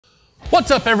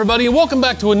What's up, everybody, and welcome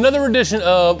back to another edition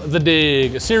of The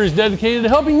Dig, a series dedicated to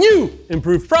helping you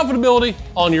improve profitability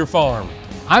on your farm.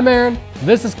 I'm Aaron,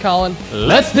 this is Collin.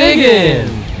 Let's dig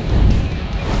in!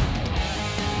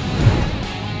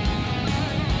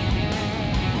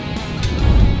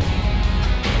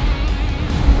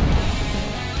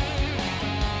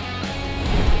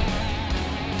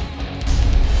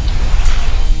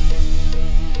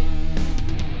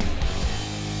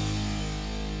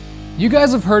 You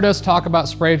guys have heard us talk about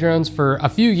spray drones for a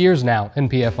few years now in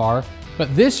PFR,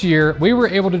 but this year we were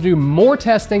able to do more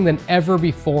testing than ever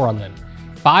before on them.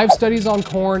 5 studies on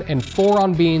corn and 4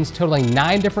 on beans, totaling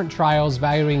 9 different trials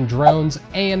evaluating drones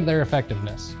and their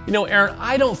effectiveness. You know, Aaron,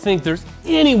 I don't think there's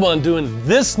anyone doing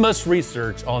this much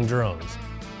research on drones.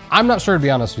 I'm not sure, to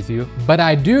be honest with you, but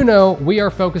I do know we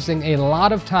are focusing a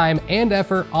lot of time and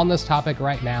effort on this topic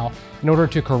right now in order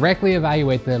to correctly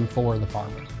evaluate them for the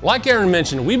farmer. Like Aaron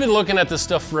mentioned, we've been looking at this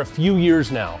stuff for a few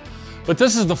years now, but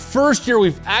this is the first year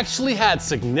we've actually had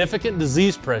significant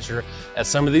disease pressure at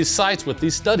some of these sites with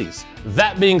these studies.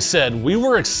 That being said, we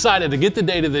were excited to get the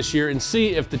data this year and see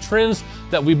if the trends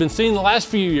that we've been seeing the last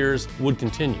few years would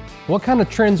continue. What kind of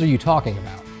trends are you talking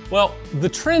about? Well, the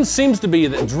trend seems to be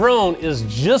that drone is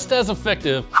just as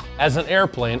effective as an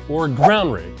airplane or a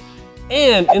ground rig,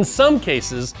 and in some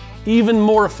cases, even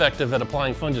more effective at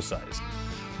applying fungicides.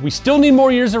 We still need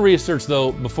more years of research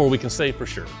though before we can say for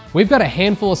sure. We've got a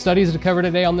handful of studies to cover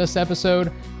today on this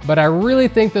episode, but I really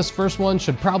think this first one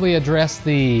should probably address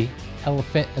the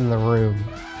elephant in the room.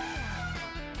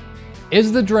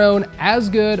 Is the drone as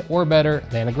good or better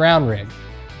than a ground rig?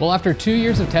 Well, after 2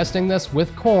 years of testing this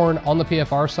with corn on the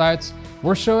PFR sites,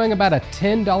 we're showing about a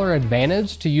 $10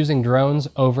 advantage to using drones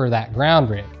over that ground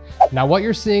rig. Now, what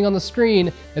you're seeing on the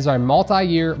screen is our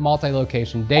multi-year,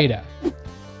 multi-location data.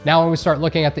 Now, when we start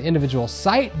looking at the individual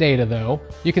site data though,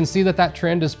 you can see that that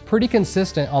trend is pretty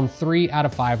consistent on 3 out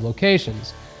of 5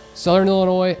 locations. Southern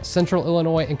Illinois, Central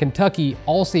Illinois, and Kentucky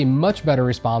all see much better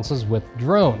responses with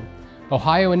drone.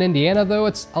 Ohio and Indiana though,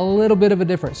 it's a little bit of a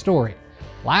different story.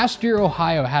 Last year,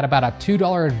 Ohio had about a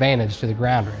 $2 advantage to the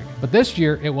ground rig, but this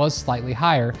year it was slightly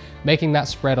higher, making that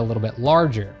spread a little bit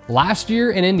larger. Last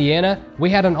year in Indiana, we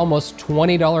had an almost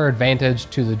 $20 advantage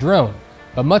to the drone.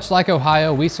 But much like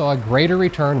Ohio, we saw a greater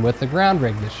return with the ground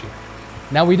rig this year.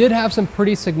 Now, we did have some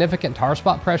pretty significant tar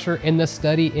spot pressure in this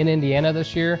study in Indiana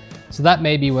this year, so that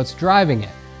may be what's driving it.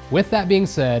 With that being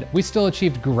said, we still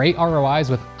achieved great ROIs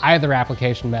with either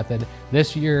application method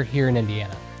this year here in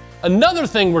Indiana. Another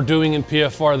thing we're doing in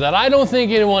PFR that I don't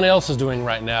think anyone else is doing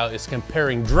right now is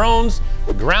comparing drones,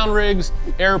 ground rigs,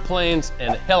 airplanes,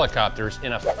 and helicopters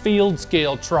in a field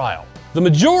scale trial. The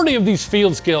majority of these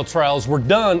field scale trials were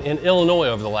done in Illinois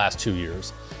over the last 2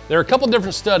 years. There are a couple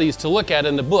different studies to look at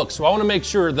in the book, so I want to make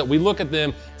sure that we look at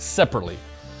them separately.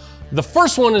 The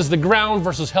first one is the ground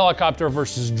versus helicopter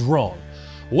versus drone.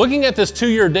 Looking at this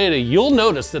 2-year data, you'll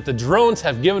notice that the drones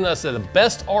have given us the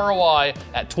best ROI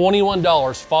at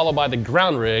 $21, followed by the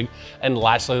ground rig, and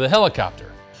lastly the helicopter.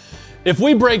 If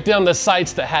we break down the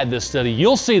sites that had this study,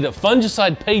 you'll see that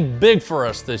fungicide paid big for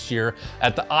us this year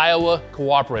at the Iowa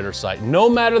Cooperator site, no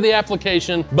matter the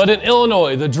application, but in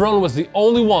Illinois, the drone was the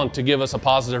only one to give us a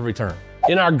positive return.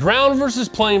 In our ground versus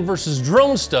plane versus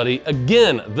drone study,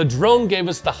 again, the drone gave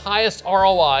us the highest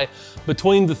ROI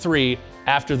between the 3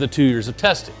 after the 2 years of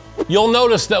testing. You'll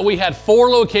notice that we had 4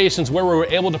 locations where we were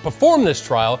able to perform this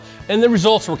trial, and the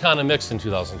results were kind of mixed in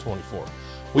 2024.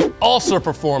 We also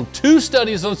performed 2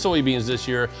 studies on soybeans this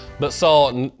year, but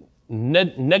saw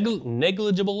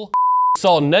negligible,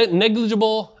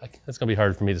 that's gonna be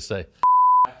hard for me to say.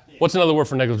 What's another word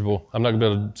for negligible? I'm not gonna be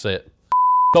able to say it.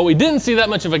 But we didn't see that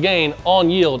much of a gain on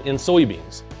yield in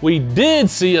soybeans. We did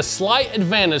see a slight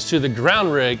advantage to the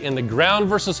ground rig in the ground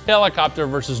versus helicopter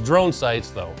versus drone sites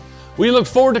though. We look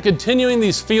forward to continuing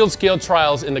these field scale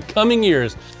trials in the coming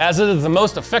years, as it is the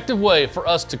most effective way for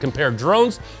us to compare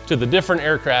drones to the different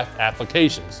aircraft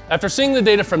applications. After seeing the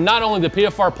data from not only the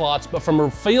PFR plots, but from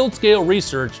field scale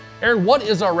research, Aaron, what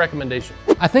is our recommendation?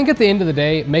 I think at the end of the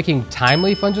day, making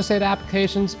timely fungicide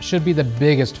applications should be the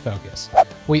biggest focus.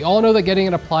 We all know that getting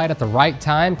it applied at the right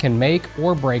time can make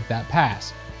or break that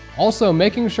pass. Also,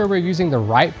 making sure we're using the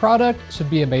right product should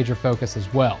be a major focus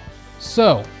as well.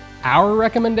 So, our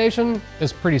recommendation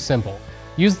is pretty simple.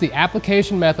 Use the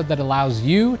application method that allows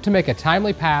you to make a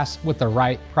timely pass with the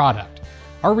right product.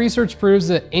 Our research proves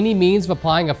that any means of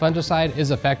applying a fungicide is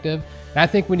effective, and I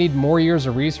think we need more years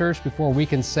of research before we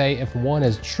can say if one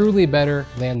is truly better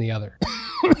than the other.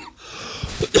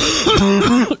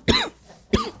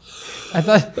 I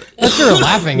thought you were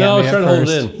laughing at me. No, I was trying to hold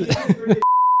it in.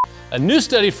 A new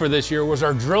study for this year was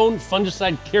our drone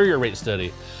fungicide carrier rate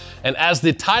study. And as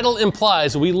the title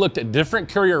implies, we looked at different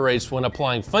carrier rates when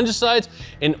applying fungicides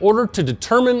in order to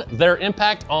determine their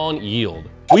impact on yield.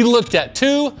 We looked at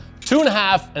 2,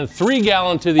 2.5, and 3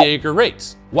 gallon to the acre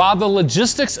rates. While the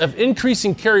logistics of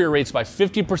increasing carrier rates by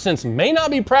 50% may not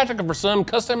be practical for some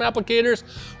custom applicators,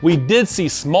 we did see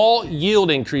small yield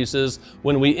increases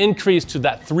when we increased to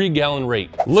that 3 gallon rate.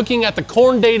 Looking at the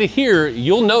corn data here,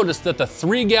 you'll notice that the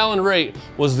 3 gallon rate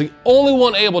was the only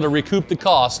one able to recoup the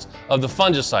cost of the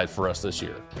fungicide for us this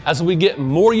year. As we get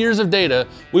more years of data,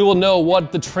 we will know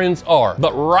what the trends are.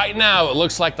 But right now, it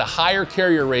looks like the higher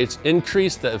carrier rates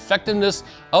increase the effectiveness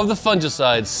of the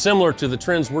fungicides, similar to the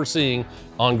trends we're seeing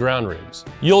on ground rigs.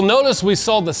 You'll notice we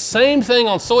saw the same thing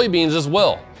on soybeans as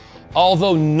well.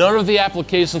 Although none of the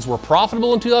applications were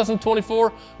profitable in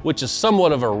 2024, which is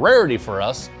somewhat of a rarity for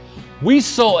us, we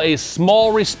saw a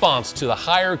small response to the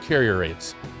higher carrier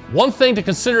rates. One thing to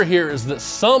consider here is that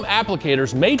some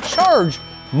applicators may charge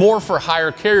more for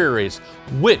higher carrier rates,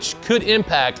 which could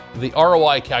impact the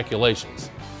ROI calculations.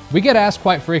 We get asked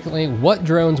quite frequently what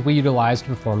drones we utilize to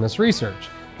perform this research.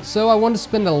 So I want to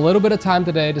spend a little bit of time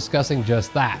today discussing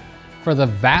just that. For the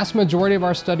vast majority of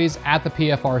our studies at the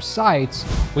PFR sites,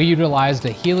 we utilized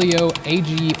a Helio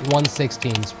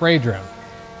AG116 spray drone.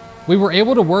 We were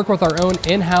able to work with our own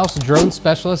in-house drone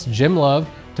specialist, Jim Love,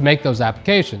 to make those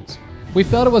applications. We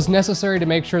felt it was necessary to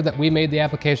make sure that we made the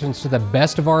applications to the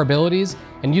best of our abilities,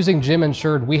 and using Jim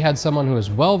ensured we had someone who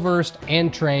is well-versed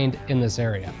and trained in this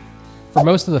area. For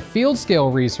most of the field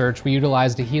scale research, we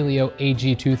utilized a Helio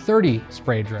AG230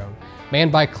 spray drone,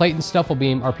 manned by Clayton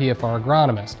Stufflebeam, our PFR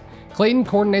agronomist. Clayton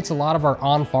coordinates a lot of our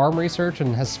on-farm research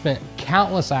and has spent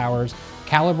countless hours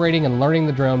calibrating and learning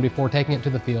the drone before taking it to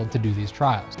the field to do these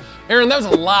trials. Aaron, that was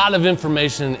a lot of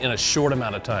information in a short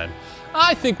amount of time.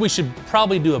 I think we should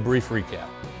probably do a brief recap.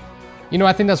 You know,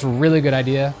 I think that's a really good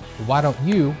idea. Why don't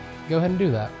you go ahead and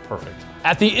do that? Perfect.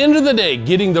 At the end of the day,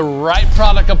 getting the right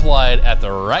product applied at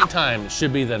the right time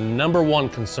should be the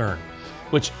 #1 concern.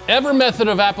 Whichever method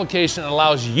of application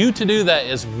allows you to do that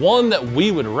is one that we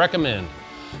would recommend.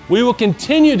 We will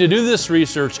continue to do this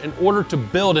research in order to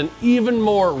build an even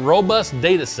more robust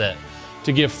data set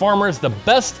to give farmers the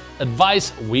best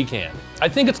advice we can. I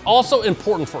think it's also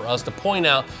important for us to point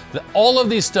out that all of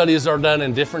these studies are done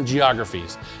in different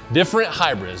geographies, different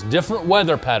hybrids, different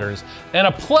weather patterns, and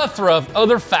a plethora of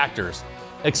other factors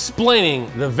explaining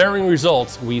the varying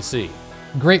results we see.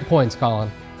 Great points,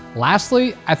 Collin.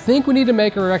 Lastly, I think we need to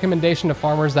make a recommendation to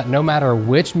farmers that no matter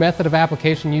which method of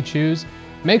application you choose,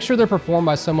 make sure they're performed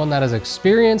by someone that is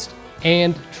experienced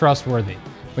and trustworthy.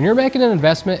 When you're making an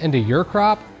investment into your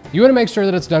crop, you want to make sure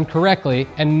that it's done correctly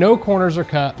and no corners are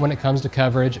cut when it comes to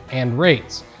coverage and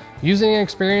rates. Using an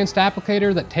experienced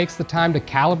applicator that takes the time to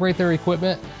calibrate their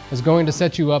equipment is going to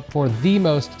set you up for the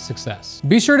most success.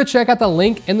 Be sure to check out the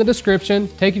link in the description,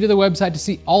 take you to the website to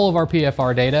see all of our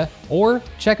PFR data, or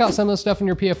check out some of the stuff in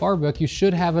your PFR book. You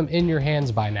should have them in your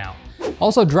hands by now.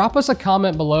 Also, drop us a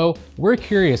comment below. We're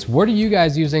curious, what are you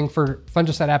guys using for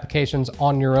fungicide applications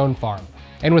on your own farm?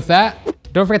 And with that,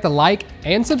 don't forget to like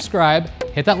and subscribe,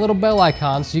 hit that little bell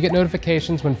icon so you get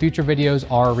notifications when future videos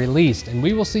are released. And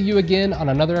we will see you again on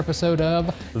another episode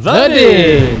of The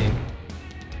Dig.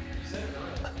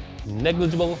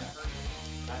 Negligible.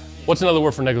 What's another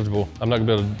word for negligible? I'm not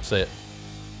gonna be able to say it.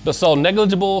 But saw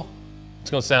negligible,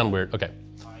 it's gonna sound weird, okay.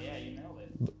 Oh yeah, you nailed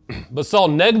it. But saw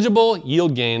negligible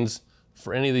yield gains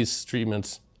for any of these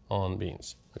treatments on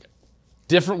beans. Okay.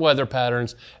 Different weather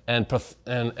patterns and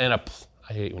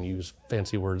I hate when you use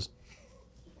fancy words.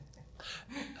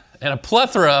 And a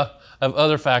plethora of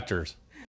other factors.